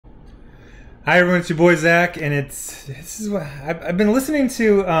Hi everyone, it's your boy Zach, and this is what I've been listening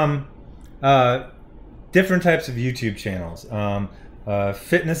to different types of YouTube channels,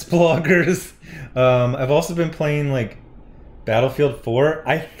 fitness bloggers. I've also been playing like Battlefield 4.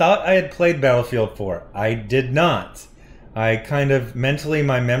 I thought I had played Battlefield 4. I did not. I kind of mentally,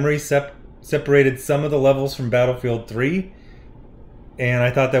 my memory separated some of the levels from Battlefield 3, and I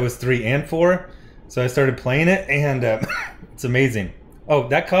thought that was 3 and 4. So I started playing it, and it's amazing. Oh,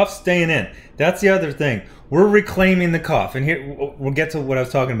 that cough's staying in. That's the other thing. We're reclaiming the cough. And here, we'll get to what I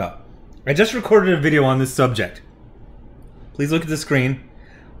was talking about. I just recorded a video on this subject. Please look at the screen.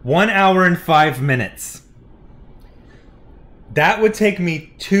 1 hour and 5 minutes. That would take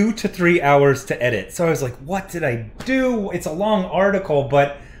me 2 to 3 hours to edit. So I was like, what did I do? It's a long article,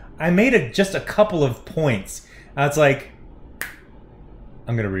 but I made just a couple of points. I was like,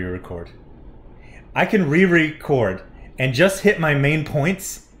 I'm going to re-record. I can re-record and just hit my main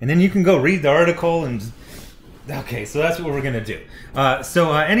points, and then you can go read the article and... Okay, so that's what we're gonna do.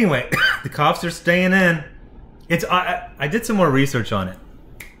 Anyway, the coughs are staying in. I did some more research on it.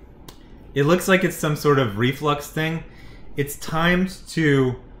 It looks like it's some sort of reflux thing. It's timed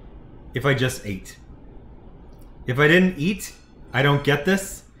to if I just ate. If I didn't eat, I don't get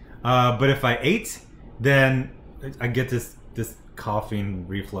this. But if I ate, then I get this coughing,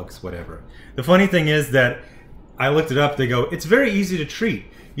 reflux, whatever. The funny thing is that I looked it up. They go, it's very easy to treat.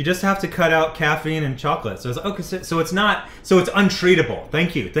 You just have to cut out caffeine and chocolate. So I was like, okay, so it's not, so it's untreatable.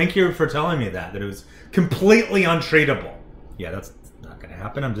 Thank you for telling me that it was completely untreatable. Yeah, that's not gonna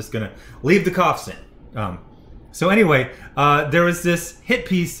happen. I'm just gonna leave the coughs in. So anyway, there was this hit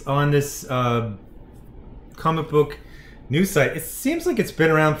piece on this comic book news site. It seems like it's been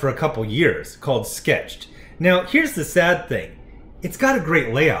around for a couple years, called Sketched. Now, here's the sad thing. It's got a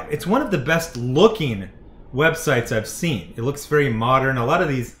great layout. It's one of the best looking websites I've seen. It looks very modern. A lot of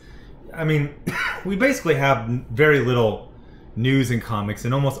these, I mean, we basically have very little news in comics,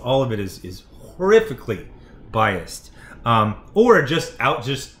 and almost all of it is horrifically biased, or just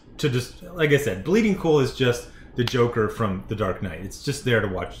like I said, Bleeding Cool is just the Joker from The Dark Knight. It's just there to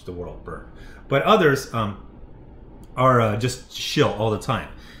watch the world burn. But others are just shill all the time.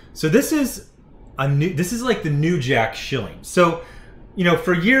 So this is like the new Jack shilling. So, you know,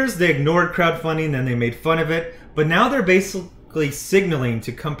 for years they ignored crowdfunding and they made fun of it, but now they're basically signaling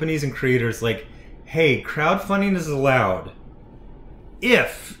to companies and creators like, hey, crowdfunding is allowed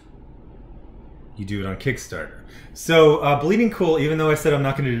if you do it on Kickstarter. So Bleeding Cool, even though I said I'm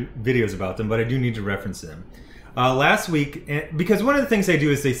not going to do videos about them, but I do need to reference them. Last week, because one of the things they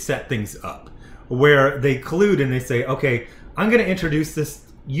do is they set things up where they collude and they say, okay, I'm going to introduce this,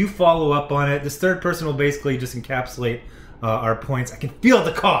 you follow up on it. This third person will basically just encapsulate our points. I can feel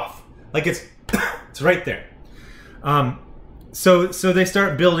the cough, like it's right there. So they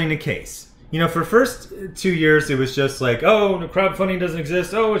start building a case. You know, for first 2 years it was just like, oh, no, crowdfunding doesn't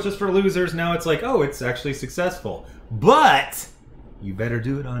exist. Oh, it's just for losers. Now it's like, oh, it's actually successful, but you better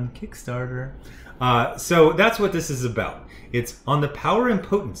do it on Kickstarter. So that's what this is about. It's on the power and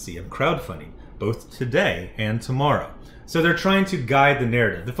potency of crowdfunding, both today and tomorrow. So they're trying to guide the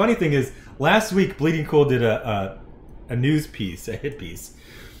narrative. The funny thing is, last week Bleeding Cool did a news piece, a hit piece,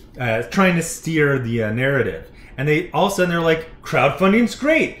 trying to steer the narrative. And they all of a sudden they're like, crowdfunding's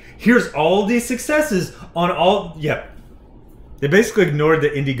great. Here's all these successes on all, yeah. They basically ignored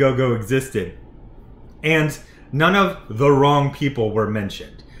that Indiegogo existed. And none of the wrong people were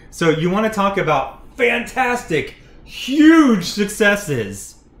mentioned. So you want to talk about fantastic, huge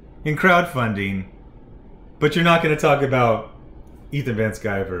successes in crowdfunding, but you're not going to talk about Ethan Van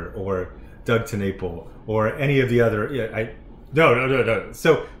Sciver or Doug TenNapel or any of the other. Yeah, no.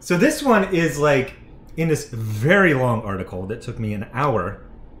 So this one is like in this very long article that took me an hour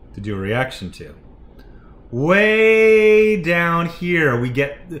to do a reaction to. Way down here, we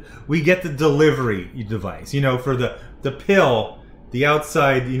get the delivery device. You know, for the pill, the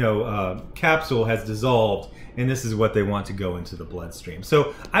outside capsule has dissolved, and this is what they want to go into the bloodstream.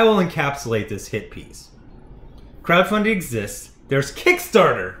 So I will encapsulate this hit piece. Crowdfunding exists. There's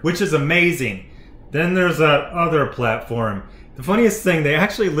Kickstarter, which is amazing. Then there's that other platform. The funniest thing, they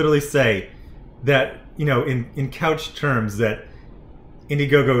actually literally say that, you know, in couch terms, that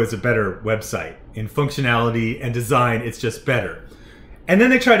Indiegogo is a better website. In functionality and design, it's just better. And then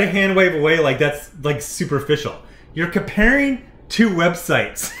they try to hand wave away like that's like superficial. You're comparing two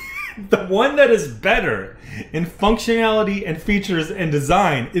websites. The one that is better in functionality and features and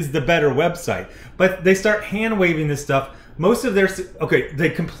design is the better website. But they start hand waving this stuff. Most of their, okay, they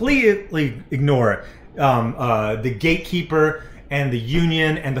completely ignore the gatekeeper and the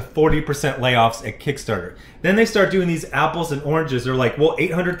union and the 40% layoffs at Kickstarter. Then they start doing these apples and oranges. They're like, well,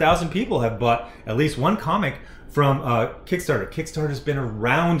 800,000 people have bought at least one comic from Kickstarter. Kickstarter's been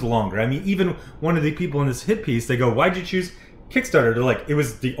around longer. I mean, even one of the people in this hit piece, they go, why'd you choose Kickstarter? They're like, it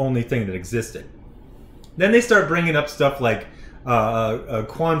was the only thing that existed. Then they start bringing up stuff like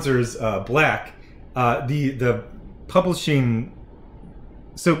Kwanzer's Black, the publishing.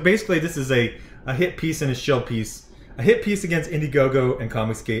 So basically, this is a hit piece and a shill piece. A hit piece against Indiegogo and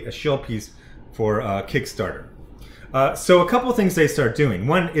Comicsgate, a shill piece for Kickstarter. So a couple things they start doing.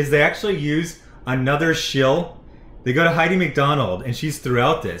 One is they actually use another shill. They go to Heidi McDonald, and she's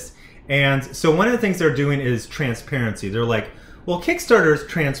throughout this. And so one of the things they're doing is transparency. They're like, well, Kickstarter is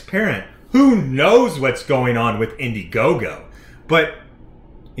transparent. Who knows what's going on with Indiegogo? But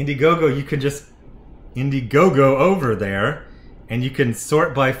Indiegogo, you can just Indiegogo over there, and you can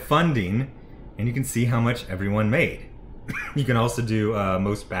sort by funding, and you can see how much everyone made. You can also do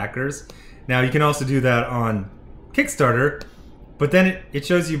most backers. Now, you can also do that on Kickstarter, but then it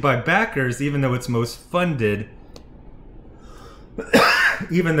shows you by backers, even though it's most funded,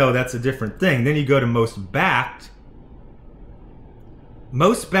 even though that's a different thing. Then you go to most backed.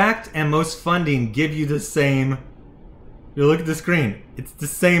 Most backed and most funding give you the same. You look at the screen. It's the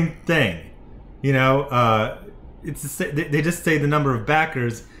same thing. You know, it's they just say the number of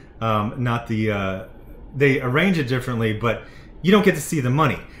backers, not the. They arrange it differently, but you don't get to see the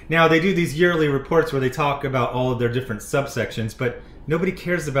money. Now they do these yearly reports where they talk about all of their different subsections, but nobody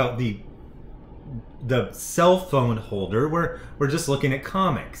cares about the cell phone holder. We're just looking at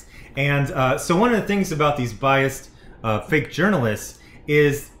comics, and so one of the things about these biased fake journalists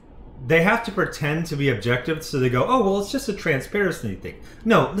is they have to pretend to be objective, so they go, oh, well, it's just a transparency thing.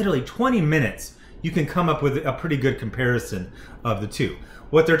 No, literally 20 minutes, you can come up with a pretty good comparison of the two.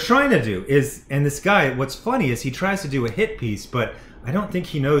 What they're trying to do is, and this guy, what's funny is he tries to do a hit piece, but I don't think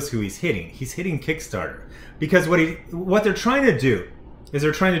he knows who he's hitting. He's hitting Kickstarter. Because what they're trying to do is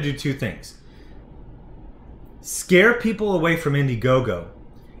they're trying to do two things. Scare people away from Indiegogo,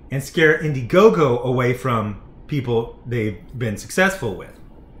 and scare Indiegogo away from people they've been successful with.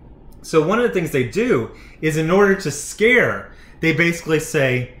 So one of the things they do is, in order to scare, they basically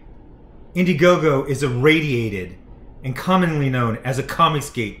say Indiegogo is irradiated and commonly known as a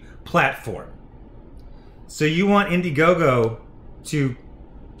Comicsgate platform. So you want Indiegogo to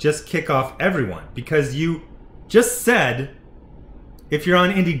just kick off everyone, because you just said if you're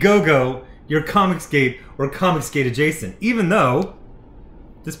on Indiegogo, you're Comicsgate or Comicsgate adjacent, even though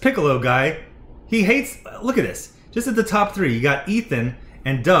this Piccolo guy, he hates, look at this, just at the top three, you got Ethan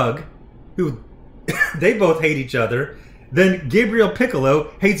and Doug, who they both hate each other. Then Gabriel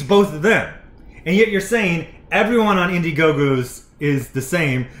Piccolo hates both of them. And yet you're saying everyone on Indiegogo is the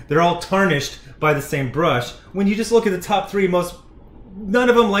same. They're all tarnished by the same brush. When you just look at the top three, none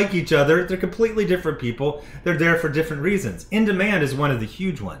of them like each other. They're completely different people. They're there for different reasons. In Demand is one of the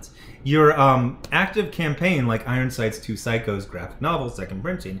huge ones. Your active campaign, like Ironside's Two Psychos graphic novel, second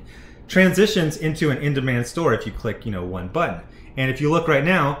printing, transitions into an in-demand store if you click, one button. And if you look right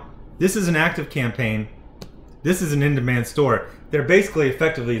now, this is an active campaign. This is an in-demand store. They're basically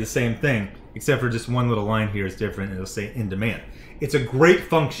effectively the same thing, except for just one little line here is different, and it'll say in demand. It's a great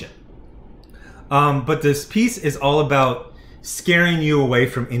function. But this piece is all about scaring you away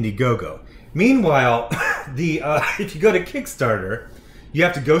from Indiegogo. Meanwhile, if you go to Kickstarter, you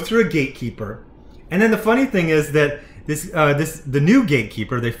have to go through a gatekeeper. And then the funny thing is that the new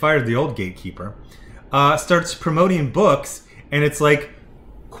gatekeeper, they fired the old gatekeeper, starts promoting books, and it's like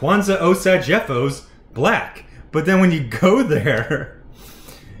Kwanzaa Osage Jeffo's Black. But then when you go there,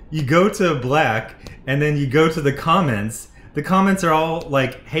 you go to Black, and then you go to the comments are all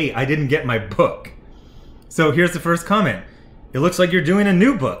like, hey, I didn't get my book. So here's the first comment. It looks like you're doing a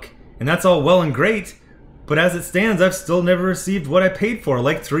new book, and that's all well and great, but as it stands, I've still never received what I paid for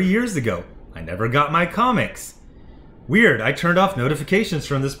like 3 years ago. I never got my comics. Weird, I turned off notifications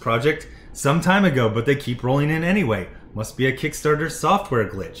from this project some time ago, but they keep rolling in anyway. Must be a Kickstarter software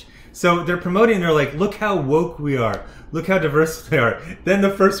glitch. So they're promoting, they're like, look how woke we are. Look how diverse they are. Then the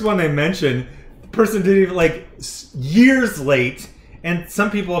first one they mentioned, the person didn't even, like, years late, and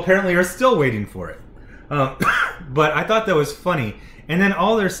some people apparently are still waiting for it. But I thought that was funny. And then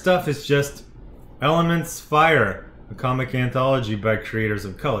all their stuff is just Elements Fire, a comic anthology by creators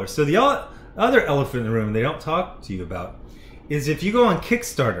of color. So the other elephant in the room they don't talk to you about is if you go on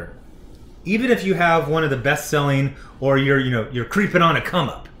Kickstarter, even if you have one of the best-selling, or you're creeping on a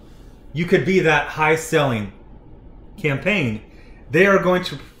come-up, you could be that high-selling campaign. They are going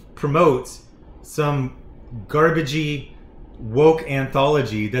to promote some garbagey, woke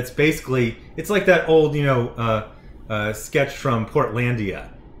anthology that's basically, it's like that old, sketch from Portlandia.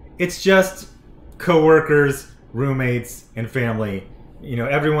 It's just co-workers, roommates, and family. You know,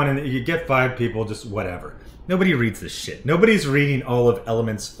 everyone, you get 5 people, just whatever. Nobody reads this shit. Nobody's reading all of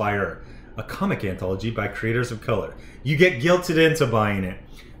Element's Fire, a comic anthology by creators of color. You get guilted into buying it.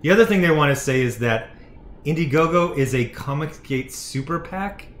 The other thing they want to say is that Indiegogo is a Comicsgate super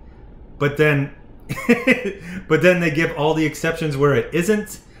PAC, but then they give all the exceptions where it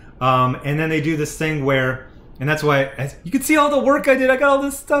isn't, and then they do this thing where, and that's why you can see all the work I did. I got all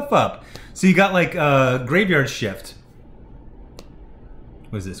this stuff up. So you got like Graveyard Shift.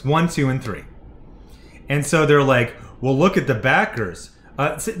 What is this? 1, 2, and 3. And so they're like, well, look at the backers.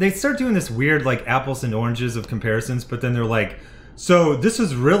 So they start doing this weird like apples and oranges of comparisons, but then they're like, so this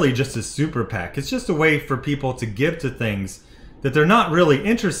is really just a super PAC. It's just a way for people to give to things that they're not really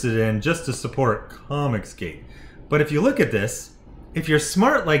interested in just to support Comicsgate. But if you look at this, if you're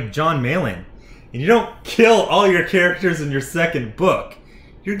smart like John Malin, and you don't kill all your characters in your second book,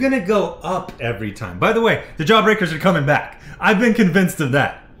 you're gonna go up every time. By the way, the Jawbreakers are coming back. I've been convinced of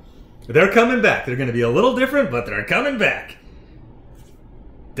that. They're coming back. They're gonna be a little different, but they're coming back.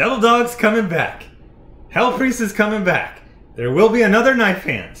 Devil Dog's coming back. Hell Priest is coming back. There will be another Knife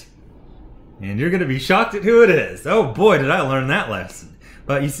Hand. And you're gonna be shocked at who it is. Oh boy, did I learn that lesson.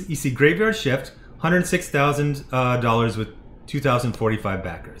 But you see Graveyard Shift, $106,000 with 2,045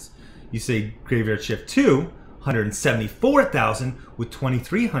 backers. You say Graveyard Shift 2, $174,000 with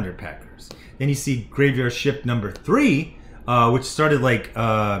 2,300 backers. Then you see Graveyard Shift number 3, which started like,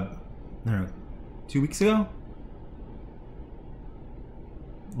 I don't know, 2 weeks ago?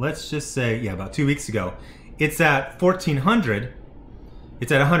 Let's just say, yeah, about 2 weeks ago. It's at 1,400.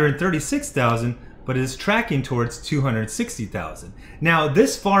 It's at 136,000, but it is tracking towards 260,000. Now,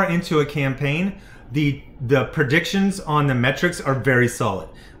 this far into a campaign, the predictions on the metrics are very solid.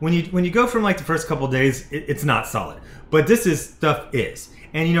 When you go from like the first couple days, it's not solid. But this stuff is.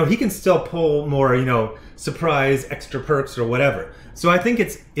 And you know, he can still pull more, you know, surprise, extra perks or whatever. So I think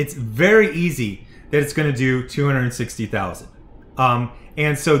it's very easy that it's going to do 260,000.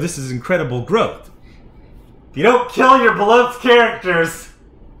 And so this is incredible growth. If you don't kill your beloved characters,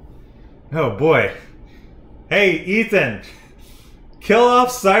 oh boy. Hey, Ethan, kill off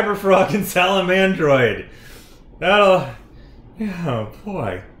Cyberfrog and Salamandroid. That'll, oh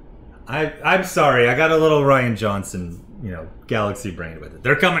boy. I'm sorry, I got a little Ryan Johnson, you know, galaxy brain with it.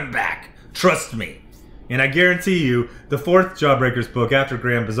 They're coming back, trust me. And I guarantee you, the 4th Jawbreakers book after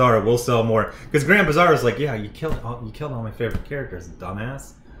Grand Bazaar will sell more. Because Grand Bazaar is like, yeah, you killed all my favorite characters,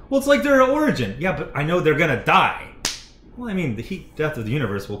 dumbass. Well, it's like their origin. Yeah, but I know they're gonna die. Well, I mean, the heat death of the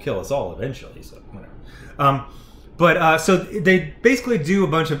universe will kill us all eventually, so whatever. So they basically do a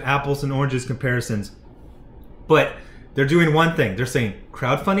bunch of apples and oranges comparisons, but they're doing one thing. They're saying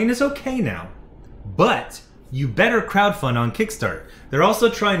crowdfunding is okay now, but you better crowdfund on Kickstarter. They're also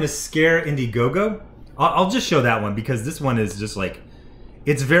trying to scare Indiegogo. I'll just show that one because this one is just like,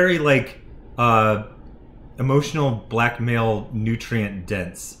 it's very like emotional blackmail, nutrient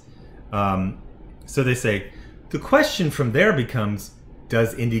dense. So they say, the question from there becomes,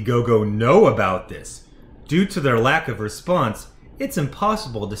 does Indiegogo know about this? Due to their lack of response, it's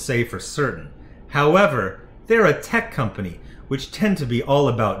impossible to say for certain. However, they're a tech company, which tend to be all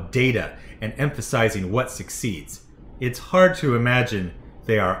about data and emphasizing what succeeds. It's hard to imagine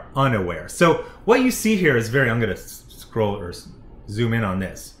they are unaware. So what you see here is very, I'm going to scroll or zoom in on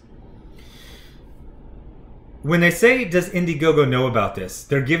this. When they say, does Indiegogo know about this,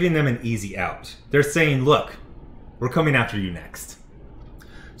 they're giving them an easy out. They're saying, look, we're coming after you next.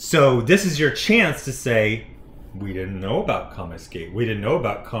 So this is your chance to say, we didn't know about Comicsgate. We didn't know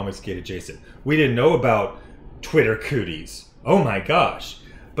about Comicsgate adjacent. We didn't know about Twitter cooties. Oh my gosh.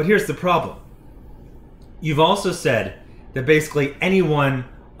 But here's the problem. You've also said that basically anyone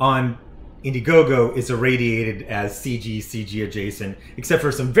on Indiegogo is irradiated as CG adjacent, except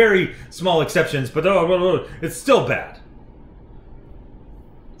for some very small exceptions, but it's still bad.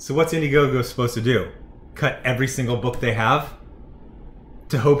 So what's Indiegogo supposed to do? Cut every single book they have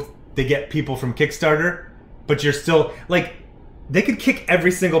to hope they get people from Kickstarter? But you're still, like, they could kick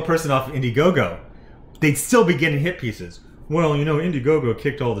every single person off of Indiegogo. They'd still be getting hit pieces. Well, you know, Indiegogo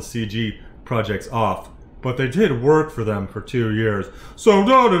kicked all the CG projects off, but they did work for them for 2 years. So,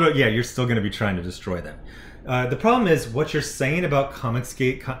 yeah, you're still going to be trying to destroy them. The problem is what you're saying about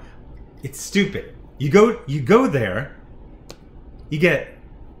Comicsgate, it's stupid. You go there, you get...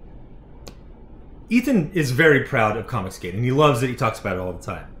 Ethan is very proud of Comicsgate, and he loves it. He talks about it all the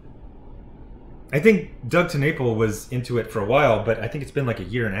time. I think Doug TenNapel was into it for a while, but I think it's been like a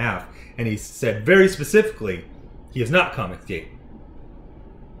year and a half, and he said very specifically he is not Comicsgate.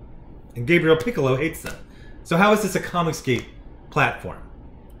 And Gabriel Piccolo hates them. So how is this a Comicsgate platform?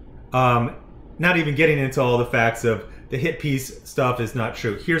 Not even getting into all the facts of the hit piece stuff is not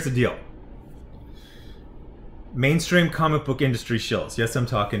true. Here's the deal. Mainstream comic book industry shills. Yes, I'm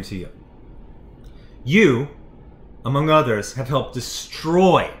talking to you. You, among others, have helped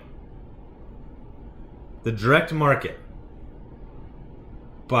destroy the direct market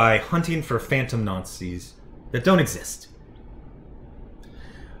by hunting for phantom Nazis that don't exist.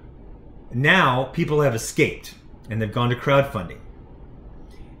 Now, people have escaped, and they've gone to crowdfunding.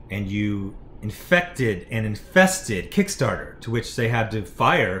 And you infected and infested Kickstarter, to which they had to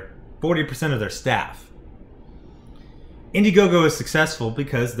fire 40% of their staff. Indiegogo is successful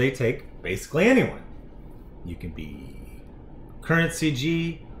because they take basically anyone. You can be current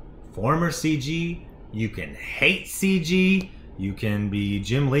CG, former CG, you can hate CG, you can be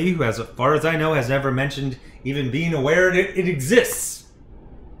Jim Lee, who, as far as I know, has never mentioned even being aware it exists.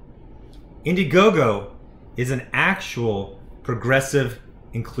 Indiegogo is an actual progressive,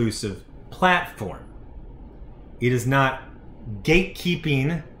 inclusive platform. It is not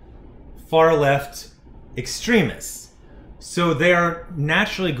gatekeeping far left extremists. So they are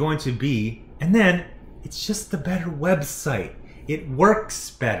naturally going to be, and then it's just the better website. It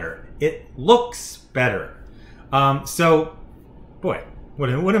works better. It looks better. So, boy, what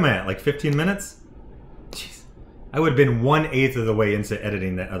am I at? Like 15 minutes? Jeez. I would have been 1/8 of the way into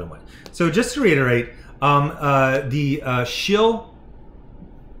editing that other one. So just to reiterate, the Shill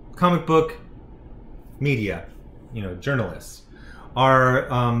comic book media, journalists,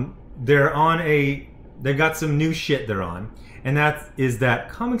 are they've got some new shit they're on, and that is that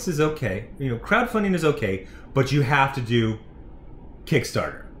comics is okay, crowdfunding is okay, but you have to do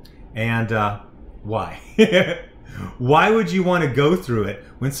Kickstarter. And why? Why would you want to go through it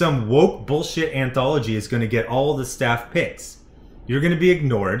when some woke bullshit anthology is going to get all the staff picks? You're going to be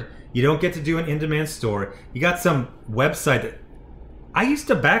ignored. You don't get to do an in-demand store. You got some website that... I used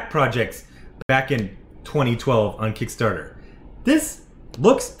to back projects back in 2012 on Kickstarter. This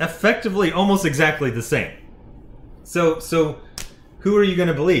looks effectively almost exactly the same. So who are you going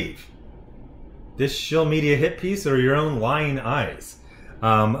to believe? This Shill Media hit piece or your own lying eyes?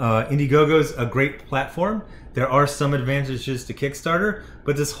 Indiegogo's a great platform. There are some advantages to Kickstarter,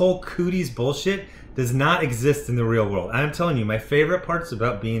 but this whole cooties bullshit does not exist in the real world. I'm telling you, my favorite parts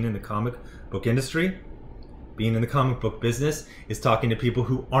about being in the comic book industry, being in the comic book business, is talking to people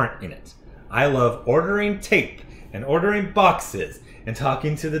who aren't in it. I love ordering tape and ordering boxes and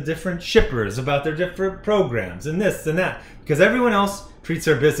talking to the different shippers about their different programs and this and that, because everyone else treats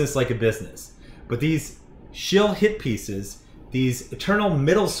their business like a business. But these Shill hit pieces, these eternal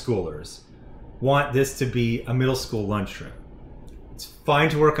middle schoolers, want this to be a middle school lunchroom. It's fine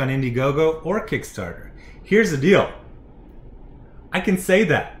to work on Indiegogo or Kickstarter. Here's the deal. I can say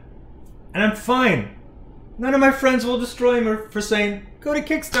that, and I'm fine. None of my friends will destroy me for saying, go to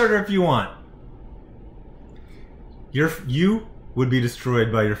Kickstarter if you want. You would be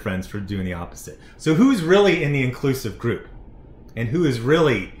destroyed by your friends for doing the opposite. So who's really in the inclusive group? And who is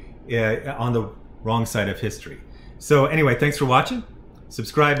really on the wrong side of history? So anyway, thanks for watching.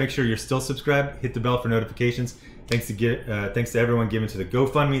 Subscribe, make sure you're still subscribed. Hit the bell for notifications. Thanks to everyone giving to the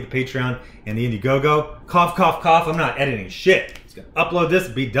GoFundMe, the Patreon, and the Indiegogo. Cough, cough, cough. I'm not editing shit. Just gonna upload this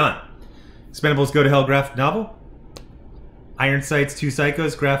and be done. Expendables Go to Hell graphic novel. Ironsight's Two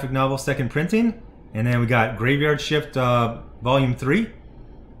Psychos graphic novel, second printing. And then we got Graveyard Shift Volume 3.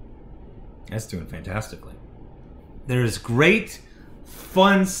 That's doing fantastically. There's great,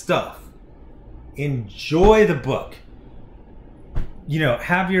 fun stuff. Enjoy the book.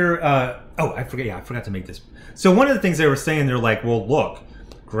 Have your... I forgot to make this. So one of the things they were saying, they're like, well, look,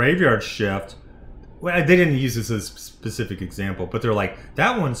 Graveyard Shift... Well, they didn't use this as a specific example, but they're like,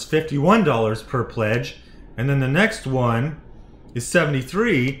 that one's $51 per pledge, and then the next one is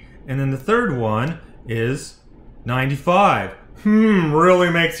 $73, and then the third one is $95.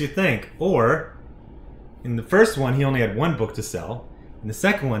 Really makes you think. Or, in the first one, he only had one book to sell. In the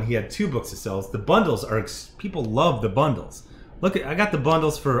second one, he had 2 books to sell. The bundles are... People love the bundles. Look, I got the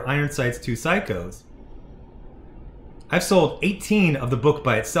bundles for Ironsight's Two Psychos. I've sold 18 of the book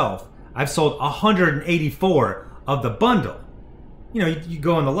by itself. I've sold 184 of the bundle. You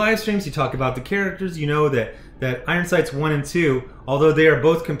go on the live streams, you talk about the characters, you know that Ironsight's 1 and 2, although they are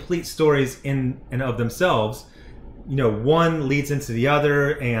both complete stories in and of themselves, one leads into the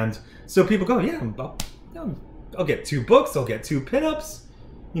other, and so people go, yeah, I'll get 2 books, I'll get 2 pinups.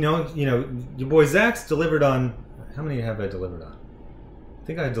 Your boy Zach's delivered on... How many have I delivered on? I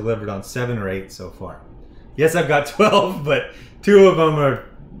think I delivered on 7 or 8 so far. Yes, I've got 12, but 2 of them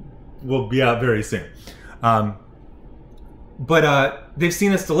will be out very soon. But they've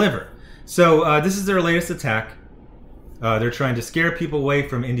seen us deliver. So this is their latest attack. They're trying to scare people away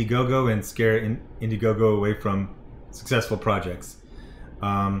from Indiegogo and scare Indiegogo away from successful projects.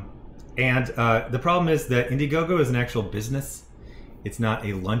 The problem is that Indiegogo is an actual business. It's not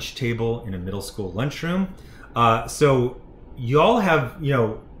a lunch table in a middle school lunchroom. So y'all have, you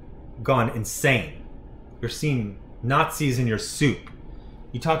know, gone insane. You're seeing Nazis in your soup.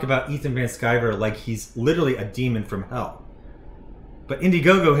 You talk about Ethan Van Sciver like he's literally a demon from hell. But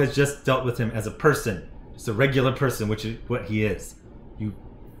Indiegogo has just dealt with him as a person. Just a regular person, which is what he is. You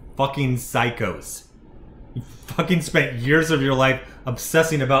fucking psychos. You fucking spent years of your life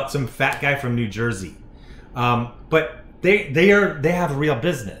obsessing about some fat guy from New Jersey. But they have a real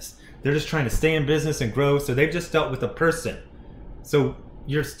business. They're just trying to stay in business and grow, so they've just dealt with a person. So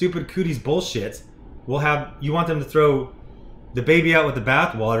your stupid cooties bullshit will have, you want them to throw the baby out with the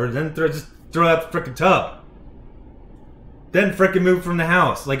bathwater, then just throw out the frickin' tub. Then frickin' move from the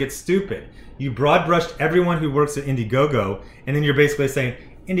house. Like, it's stupid. You broad brushed everyone who works at Indiegogo, and then you're basically saying,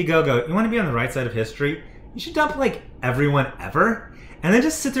 Indiegogo, you want to be on the right side of history? You should dump, like, everyone ever, and then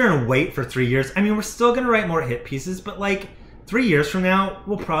just sit there and wait for 3 years. I mean, we're still going to write more hit pieces, but, like, 3 years from now,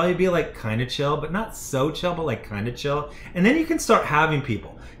 we'll probably be, like, kind of chill, but not so chill, but, like, kind of chill. And then you can start having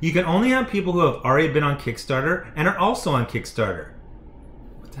people. You can only have people who have already been on Kickstarter and are also on Kickstarter.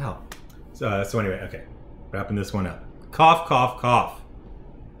 What the hell? So anyway, okay. Wrapping this one up. Cough, cough, cough.